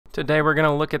Today we're going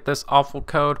to look at this awful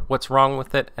code, what's wrong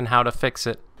with it, and how to fix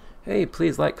it. Hey,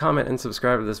 please like, comment, and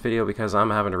subscribe to this video because I'm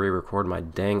having to re-record my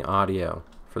dang audio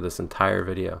for this entire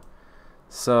video.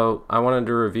 So I wanted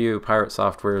to review Pirate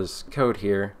Software's code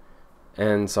here,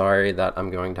 and sorry that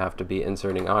I'm going to have to be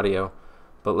inserting audio,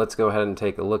 but let's go ahead and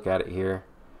take a look at it here.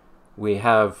 We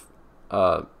have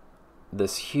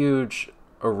this huge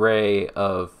array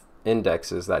of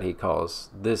indexes that he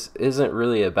calls. This isn't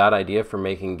really a bad idea for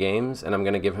making games, and I'm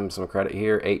going to give him some credit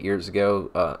here. 8 years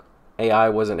ago, AI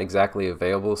wasn't exactly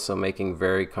available, so making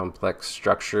very complex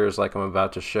structures like I'm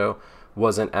about to show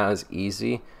wasn't as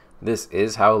easy. This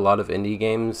is how a lot of indie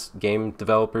game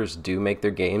developers do make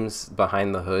their games.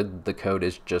 Behind the hood, the code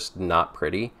is just not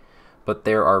pretty, but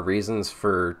there are reasons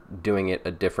for doing it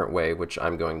a different way, which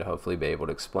I'm going to hopefully be able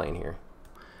to explain here.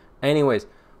 Anyways,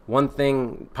 one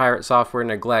thing Pirate Software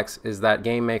neglects is that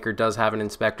GameMaker does have an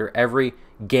inspector. Every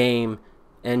game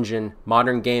engine,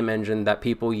 modern game engine that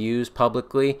people use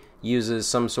publicly uses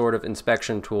some sort of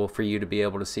inspection tool for you to be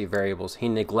able to see variables. He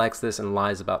neglects this and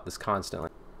lies about this constantly.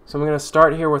 So I'm going to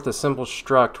start here with a simple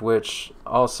struct, which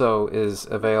also is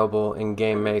available in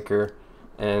GameMaker.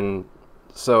 And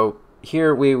so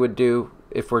here we would do,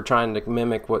 if we're trying to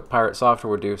mimic what Pirate Software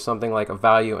would do, something like a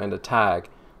value and a tag.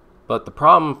 But the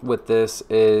problem with this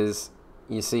is,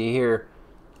 you see here,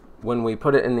 when we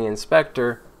put it in the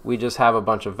inspector, we just have a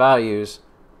bunch of values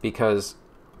because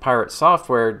Pirate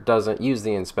Software doesn't use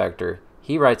the inspector.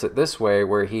 He writes it this way,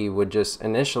 where he would just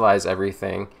initialize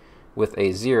everything with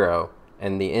a 0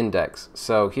 and the index.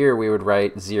 So here we would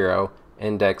write 0,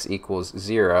 index equals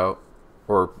 0,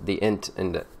 or the int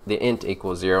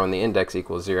equals 0 and the index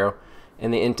equals 0,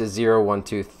 and the int is 0, 1,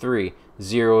 2, 3.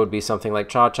 0 would be something like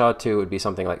cha-cha, 2 would be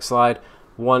something like slide,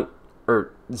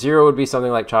 0 would be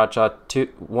something like cha-cha,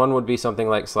 1 would be something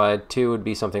like slide, 2 would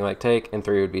be something like take, and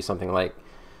 3 would be something like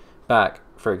back,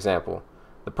 for example.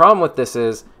 The problem with this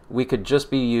is we could just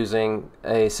be using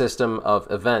a system of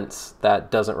events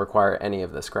that doesn't require any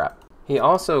of this crap. He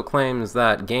also claims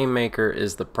that GameMaker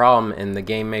is the problem and the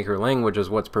GameMaker language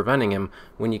is what's preventing him,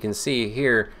 when you can see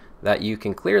here that you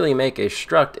can clearly make a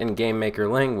struct in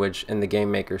GameMaker language in the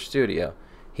GameMaker Studio.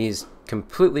 He's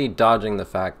completely dodging the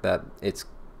fact that it's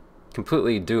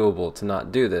completely doable to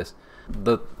not do this.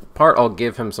 The part I'll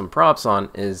give him some props on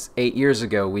is 8 years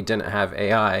ago we didn't have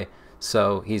AI,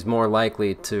 so he's more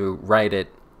likely to write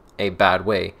it a bad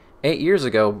way. 8 years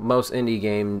ago, most indie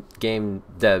game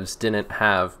devs didn't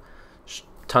have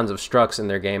tons of structs in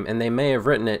their game, and they may have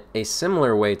written it a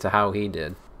similar way to how he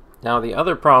did. Now the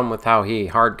other problem with how he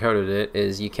hard-coded it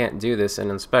is you can't do this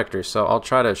in Inspector, so I'll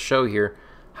try to show here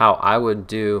how I would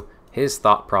do his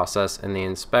thought process in the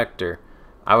Inspector.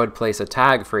 I would place a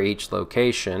tag for each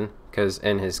location, because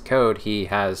in his code he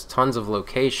has tons of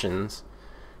locations,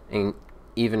 and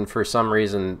even for some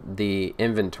reason the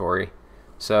inventory.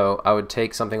 So I would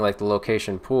take something like the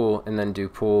location pool and then do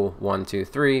pool 1, 2,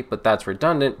 3, but that's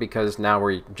redundant because now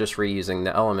we're just reusing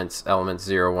the elements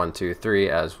 0, 1, 2, 3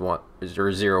 as 1,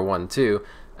 or 0, 1, 2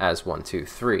 as 1, 2,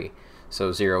 3.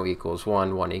 So 0 equals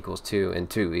 1, 1 equals 2, and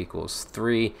 2 equals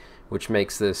 3, which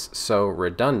makes this so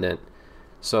redundant.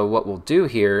 So what we'll do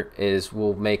here is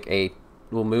we'll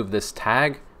move this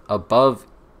tag above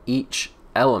each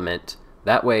element.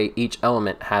 That way each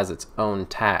element has its own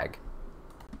tag.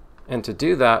 And to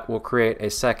do that, we'll create a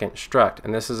second struct.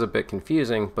 And this is a bit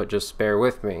confusing, but just bear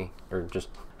with me, or just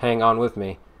hang on with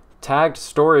me. Tagged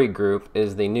story group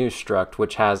is the new struct,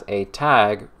 which has a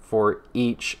tag for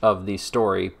each of the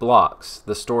story blocks.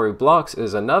 The story blocks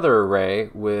is another array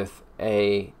with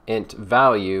a int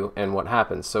value and what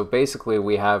happens. So basically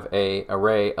we have a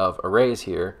array of arrays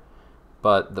here,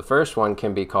 but the first one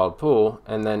can be called pool,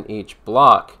 and then each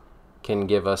block can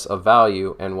give us a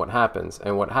value and what happens.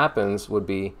 And what happens would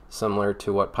be similar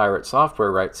to what Pirate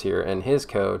Software writes here in his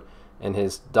code and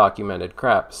his documented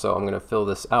crap. So I'm going to fill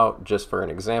this out just for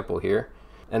an example here.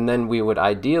 And then we would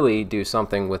ideally do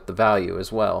something with the value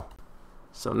as well.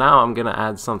 So now I'm going to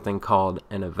add something called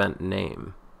an event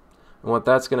name. And what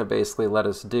that's going to basically let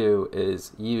us do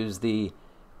is use the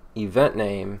event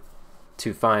name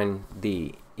to find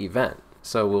the event.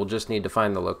 So we'll just need to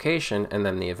find the location and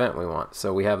then the event we want.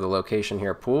 So we have the location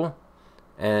here, pool,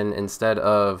 and instead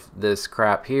of this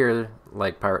crap here,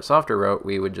 like Pirate Software wrote,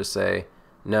 we would just say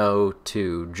no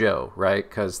to Joe, right?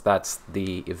 Because that's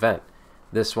the event.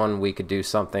 This one we could do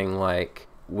something like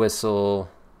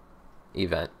whistle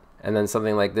event. And then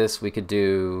something like this we could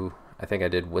do, I think I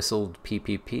did whistled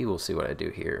PPP. We'll see what I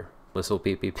do here. Whistle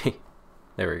PPP.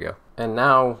 There we go. And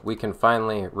now we can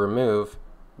finally remove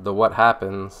the what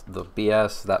happens, the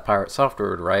BS that Pirate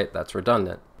Software would write that's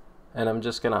redundant. And I'm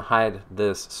just going to hide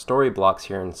this story blocks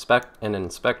here in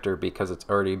inspector because it's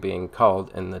already being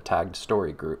called in the tagged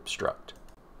story group struct.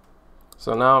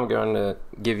 So now I'm going to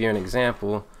give you an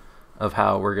example of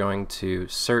how we're going to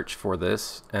search for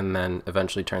this and then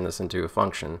eventually turn this into a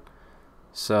function.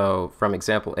 So from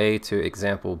example A to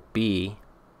example B,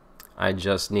 I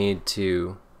just need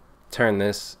to turn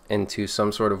this into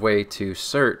some sort of way to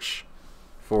search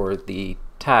for the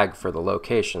tag for the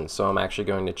location. So I'm actually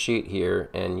going to cheat here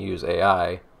and use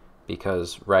AI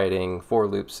because writing for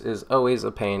loops is always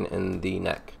a pain in the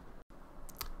neck.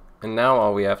 And now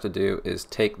all we have to do is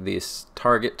take this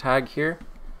target tag here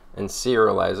and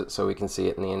serialize it so we can see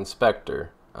it in the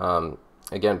inspector.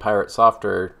 Again, Pirate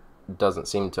Software doesn't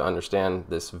seem to understand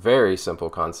this very simple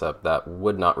concept that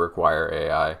would not require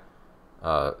AI,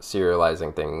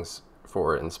 serializing things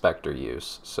for inspector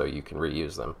use so you can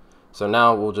reuse them. So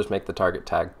now we'll just make the target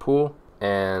tag pool,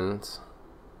 and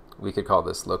we could call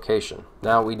this location.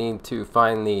 Now we need to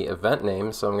find the event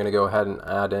name, so I'm going to go ahead and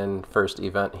add in first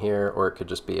event here, or it could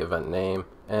just be event name.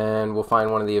 And we'll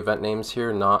find one of the event names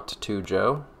here, not to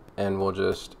Joe, and we'll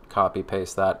just copy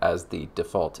paste that as the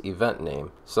default event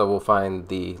name. So we'll find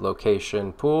the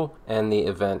location pool and the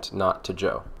event not to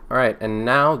Joe. Alright, and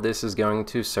now this is going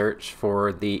to search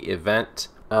for the event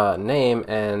name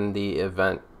and the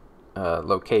event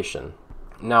location.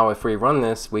 Now if we run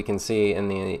this, we can see in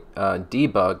the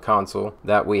debug console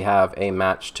that we have a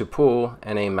match to pool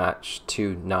and a match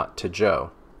to not to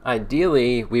Joe.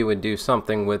 Ideally, we would do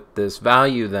something with this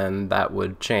value then that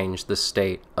would change the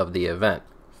state of the event.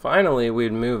 Finally,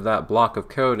 we'd move that block of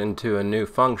code into a new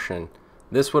function.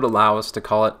 This would allow us to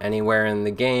call it anywhere in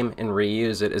the game and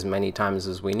reuse it as many times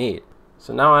as we need.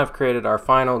 So now I've created our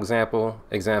final example,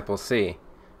 example C.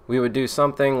 We would do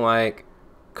something like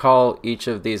call each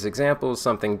of these examples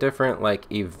something different, like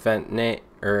event name,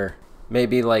 or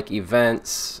maybe like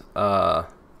events,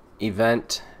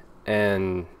 event,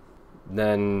 and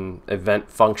then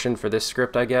event function for this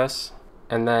script, I guess.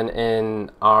 And then in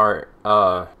our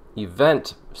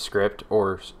event script,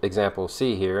 or example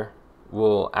C here,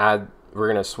 we're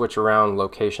going to switch around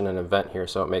location and event here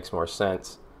so it makes more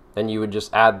sense. Then you would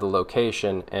just add the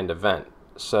location and event.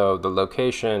 So the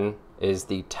location is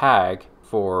the tag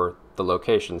for the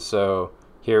location. So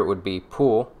here it would be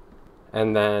pool,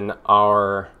 and then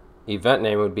our event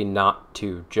name would be not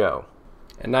to Joe.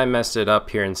 And I messed it up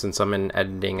here, and since I'm in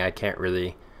editing, I can't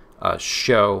really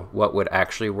show what would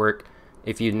actually work.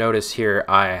 If you notice here,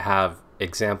 I have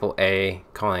example A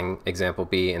calling example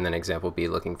B, and then example B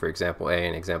looking for example A,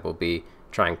 and example B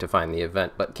trying to find the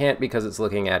event, but can't because it's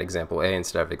looking at example A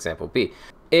instead of example B.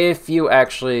 If you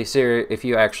actually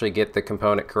get the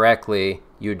component correctly,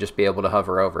 you'd just be able to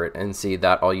hover over it and see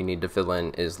that all you need to fill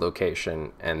in is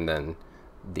location and then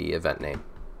the event name.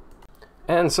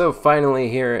 And so finally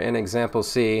here in example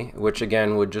C, which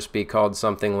again would just be called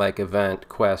something like event,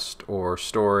 quest, or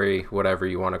story, whatever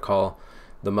you want to call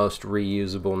the most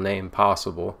reusable name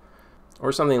possible,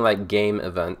 or something like game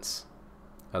events,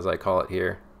 as I call it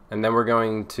here. And then we're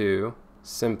going to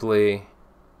simply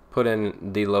put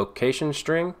in the location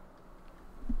string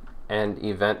and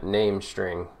event name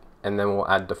string, and then we'll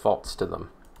add defaults to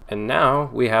them. And now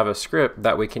we have a script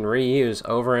that we can reuse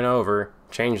over and over,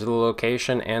 change the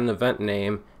location and the event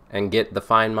name, and get the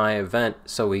find my event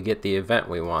so we get the event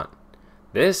we want.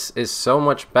 This is so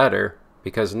much better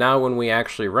because now when we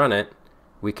actually run it,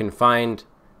 we can find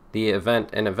the event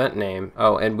and event name.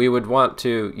 Oh, and we would want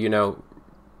to, you know,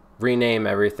 rename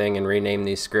everything and rename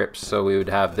these scripts. So we would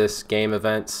have this game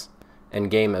events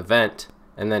and game event,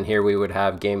 and then here we would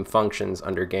have game functions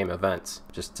under game events,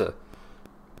 just to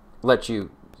let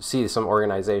you see some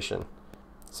organization.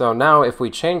 So now if we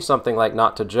change something like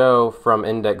not to Joe from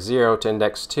index 0 to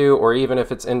index 2, or even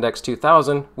if it's index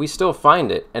 2000, we still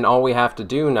find it, and all we have to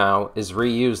do now is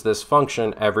reuse this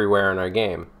function everywhere in our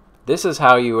game. This is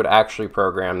how you would actually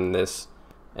program this,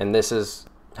 and this is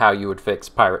how you would fix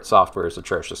Pirate Software's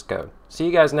atrocious code. See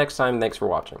you guys next time. Thanks for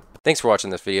watching. Thanks for watching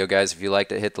this video, guys. If you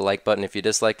liked it, hit the like button. If you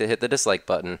disliked it, hit the dislike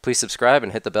button. Please subscribe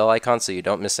and hit the bell icon so you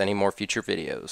don't miss any more future videos.